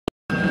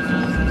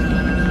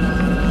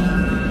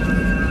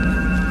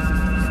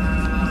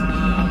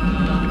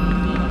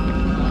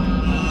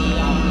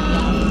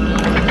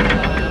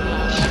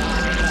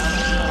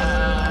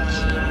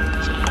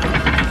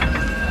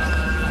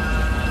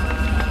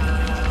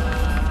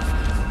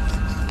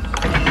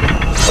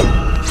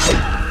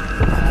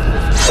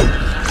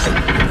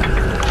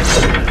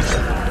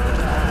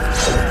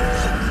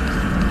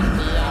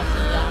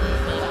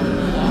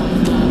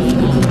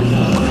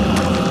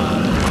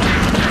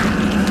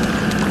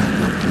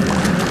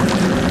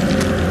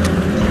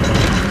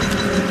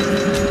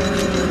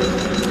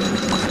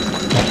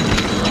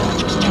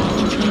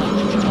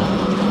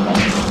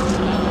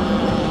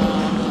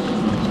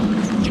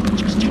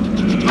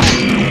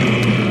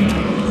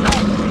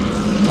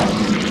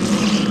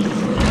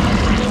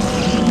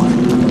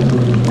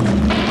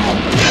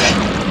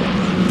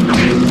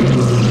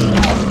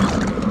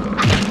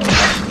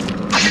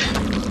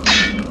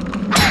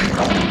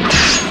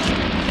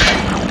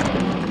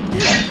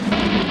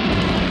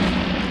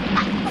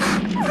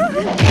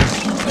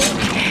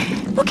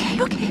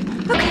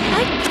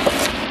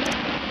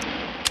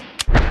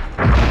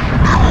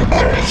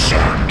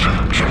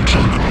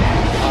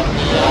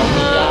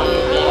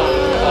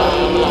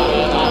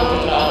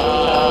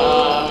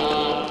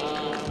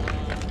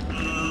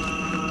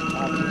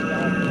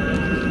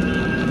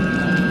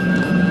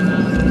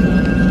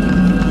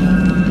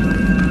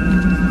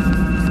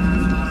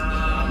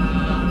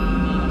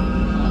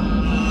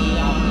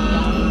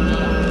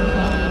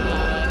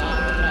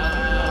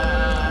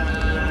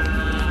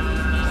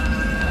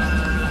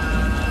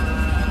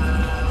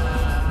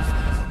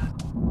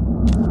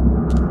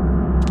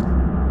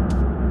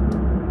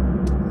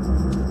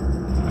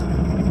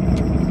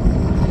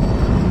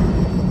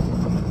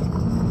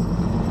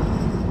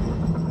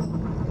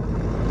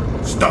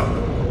Stop.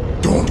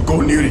 Don't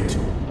go near it.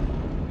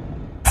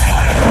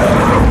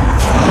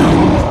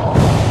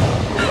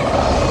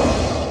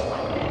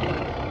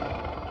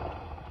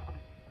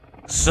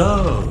 So,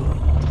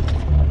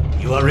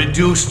 you are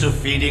reduced to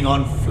feeding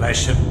on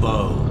flesh and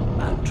bone,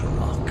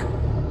 Mantarok.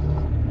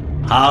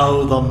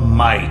 How the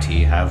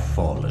mighty have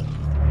fallen.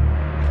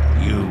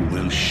 You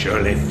will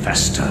surely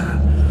fester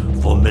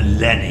for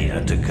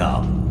millennia to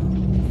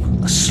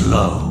come. A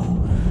slow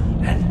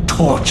and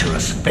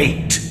torturous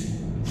fate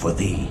for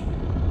thee.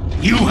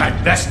 You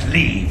had best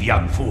leave,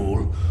 young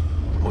fool,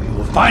 or you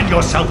will find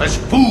yourself as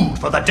food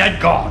for the dead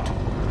god.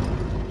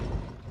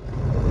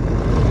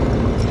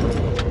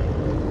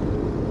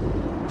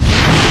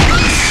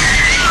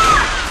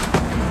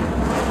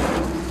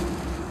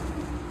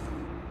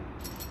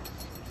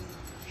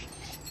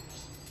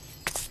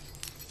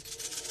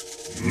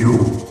 You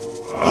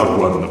are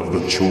one of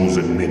the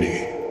chosen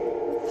many,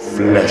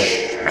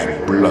 flesh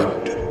and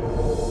blood.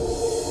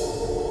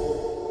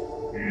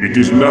 It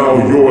is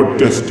now your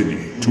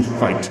destiny to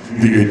fight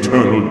the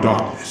eternal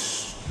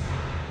darkness.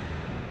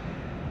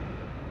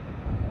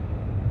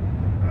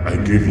 I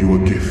give you a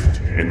gift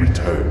in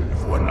return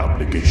for an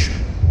obligation.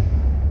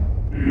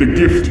 The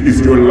gift is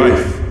your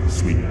life,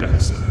 sweet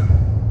dancer.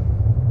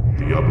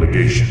 The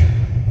obligation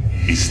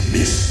is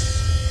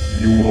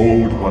this. You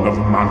hold one of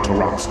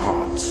Mantarok's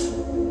hearts.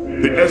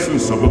 The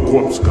essence of a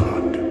corpse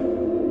god.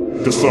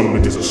 To some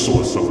it is a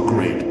source of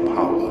great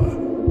power.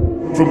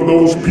 From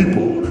those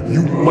people,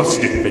 you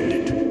must defend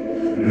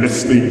it,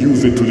 lest they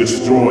use it to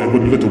destroy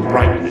what little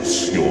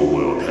brightness your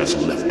world has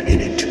left in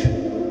it.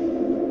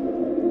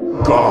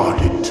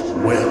 Guard it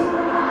well.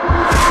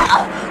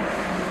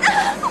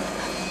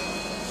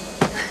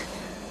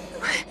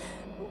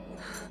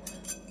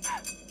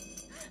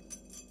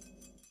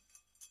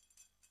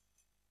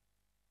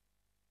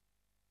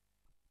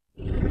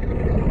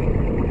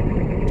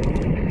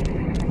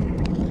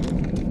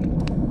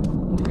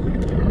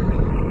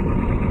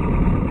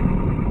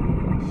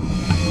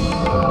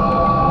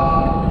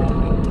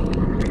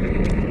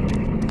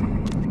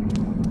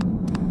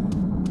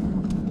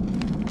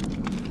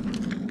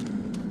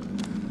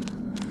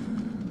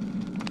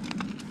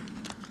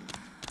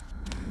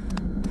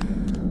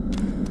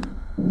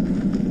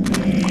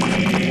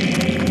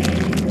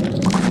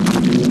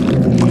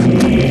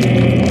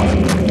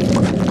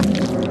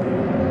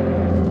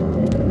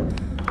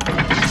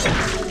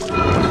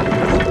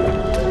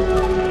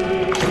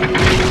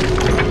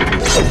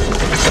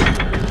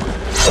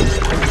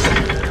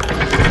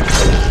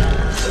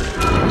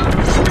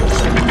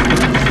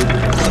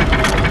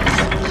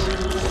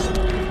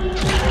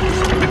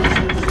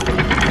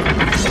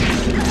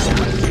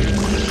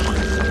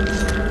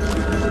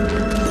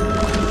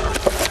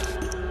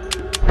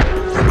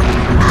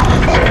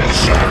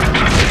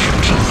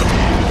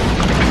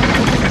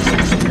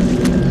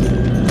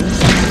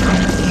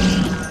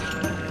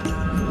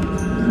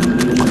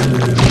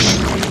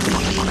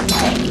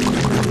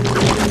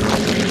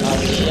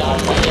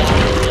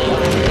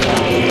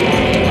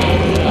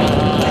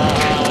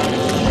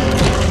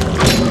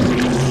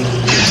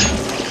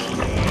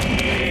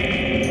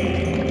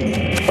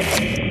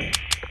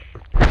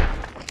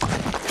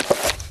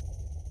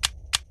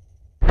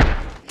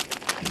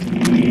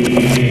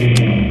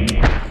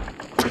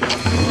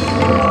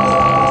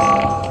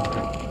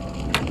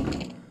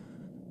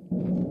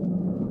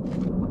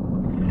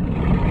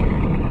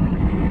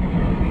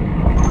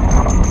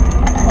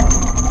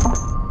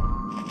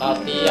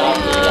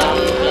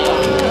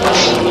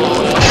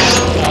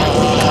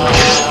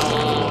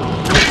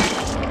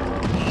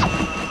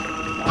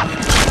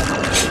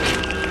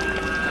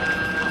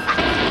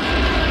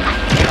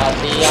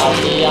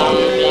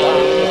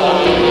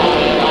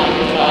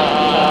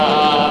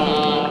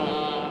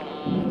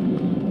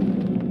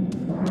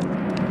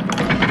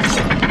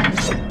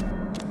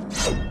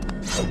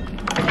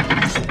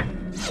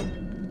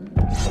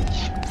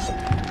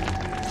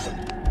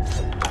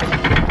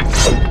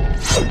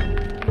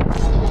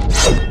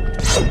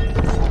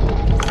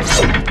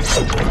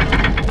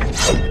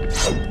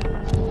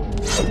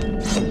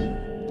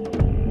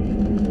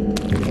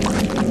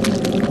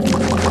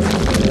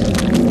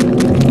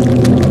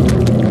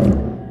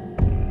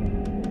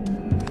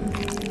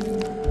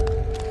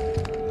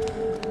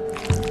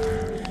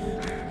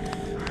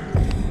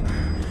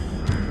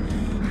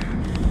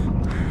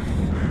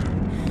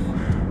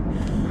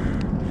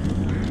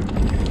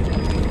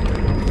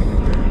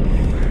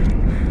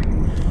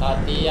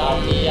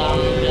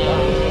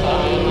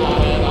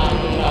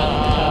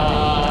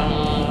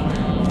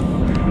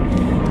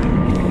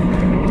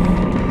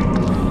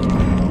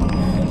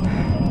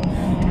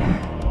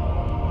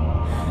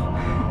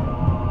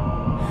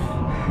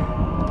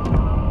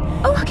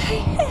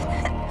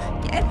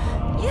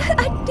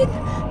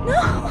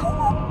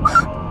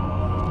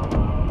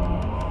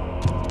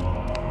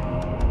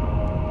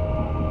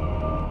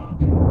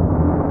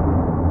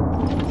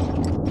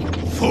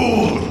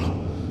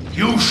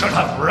 should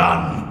have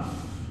run.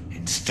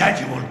 Instead,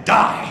 you will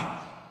die.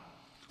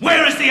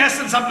 Where is the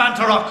essence of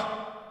Mantarok?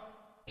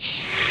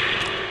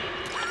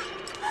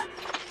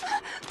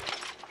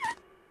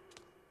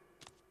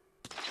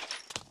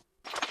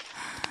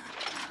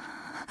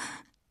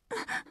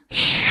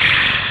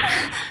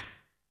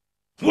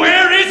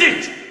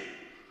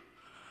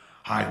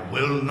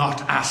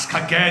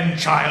 Ask again,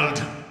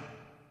 child.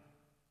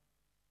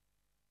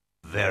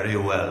 Very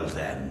well,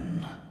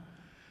 then.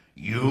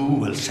 You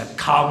will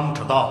succumb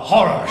to the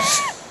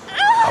horrors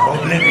of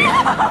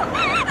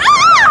oblivion.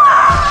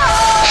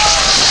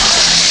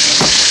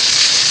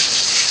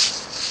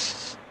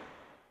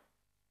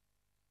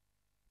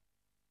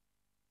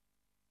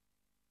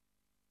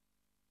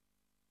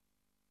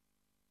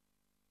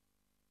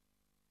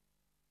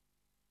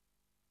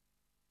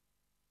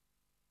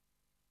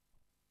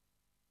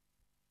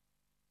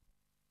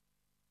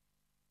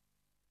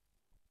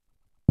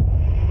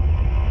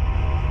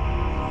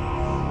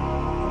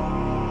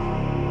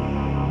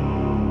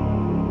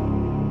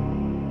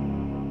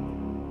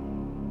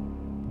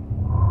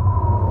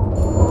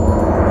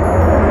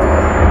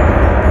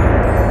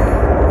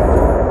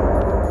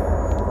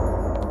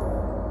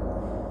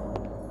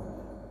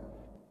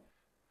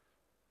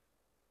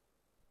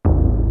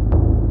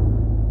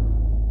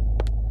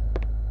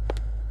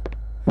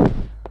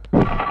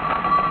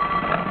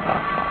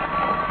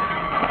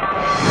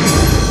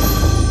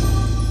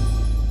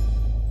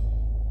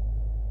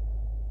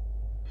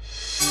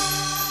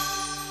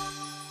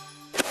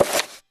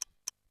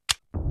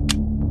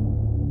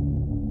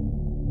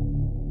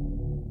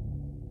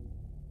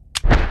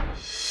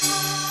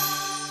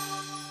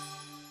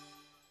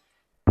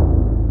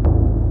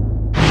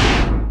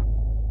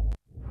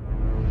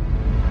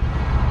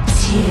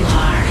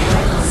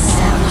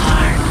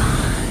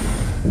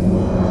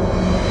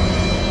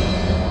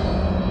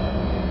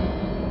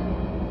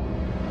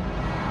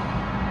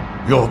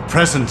 Your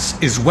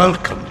presence is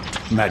welcomed,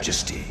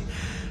 Majesty.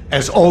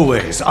 As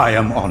always, I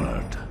am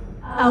honored.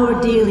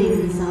 Our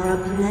dealings are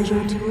a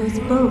pleasure to us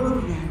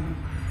both, then.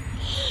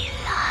 He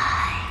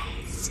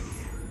lies.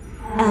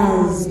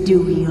 As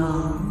do we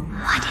all.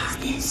 What is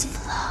this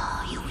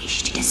flaw you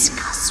wish to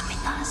discuss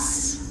with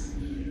us?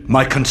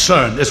 My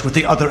concern is with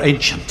the other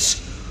ancients.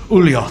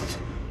 Ulioth,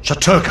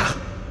 Shaturga.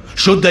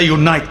 Should they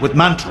unite with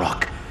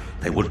Mantarok,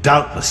 they will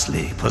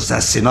doubtlessly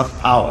possess enough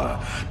power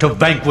to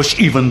vanquish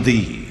even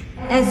thee.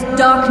 As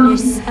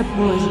darkness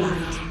abhors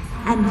light,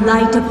 and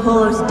light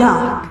abhors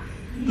dark,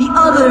 the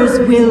others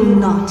will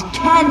not,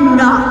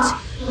 cannot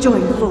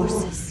join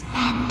forces.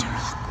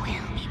 Mantarok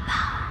will be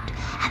bound,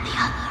 and the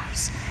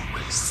others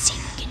will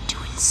sink into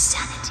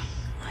insanity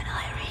when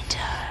I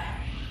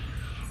return.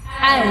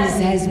 As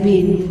has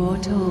been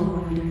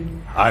foretold.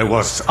 I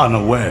was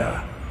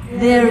unaware.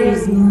 There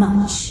is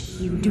much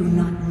you do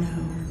not know.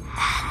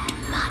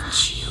 And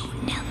much you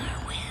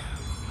never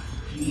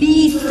will.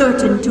 Be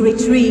certain to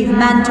retrieve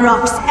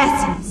Mantarok's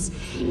essence.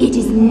 It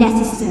is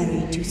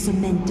necessary to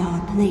cement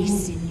our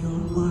place in your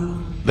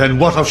world. Then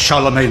what of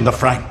Charlemagne the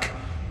Frank?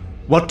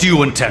 What do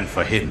you intend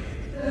for him?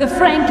 The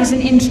Frank is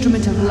an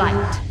instrument of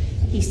light.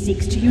 He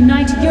seeks to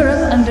unite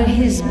Europe under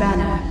his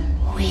banner.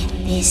 With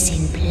this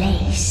in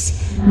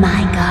place,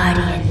 my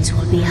guardians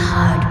will be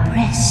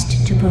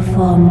hard-pressed to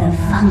perform the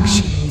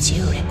functions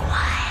you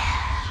require.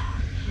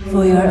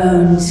 For your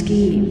own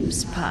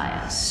schemes,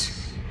 Pius.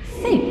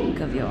 Think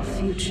of your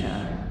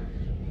future.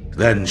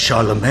 Then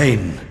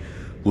Charlemagne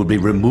will be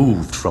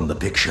removed from the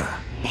picture.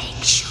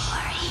 Make sure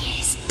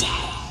he is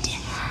dead.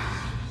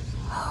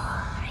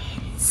 Or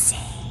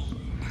insane.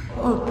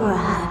 Or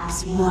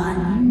perhaps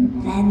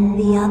one, then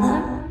the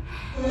other?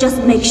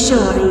 Just make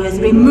sure he is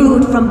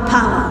removed from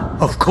power.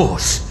 Of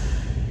course.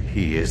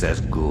 He is as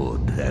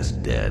good as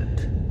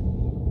dead.